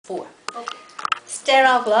4. Okay.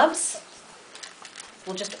 Sterile gloves.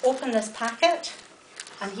 We'll just open this packet,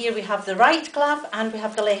 and here we have the right glove and we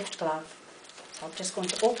have the left glove. So I'm just going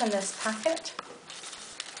to open this packet.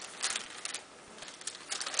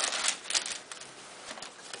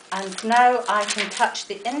 And now I can touch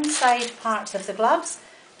the inside parts of the gloves,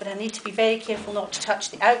 but I need to be very careful not to touch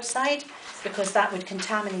the outside because that would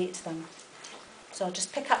contaminate them. So I'll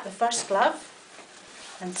just pick up the first glove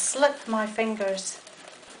and slip my fingers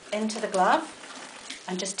into the glove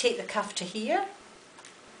and just take the cuff to here.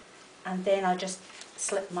 And then I'll just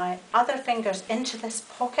slip my other fingers into this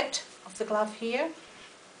pocket of the glove here.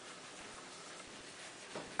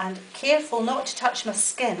 And careful not to touch my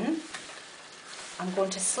skin, I'm going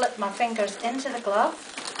to slip my fingers into the glove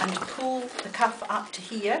and pull the cuff up to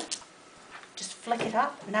here. Just flick it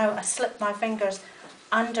up. Now I slip my fingers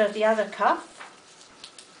under the other cuff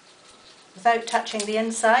without touching the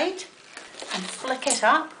inside and flick it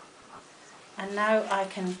up. And now I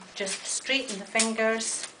can just straighten the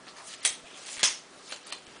fingers.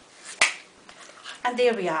 And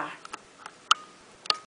there we are.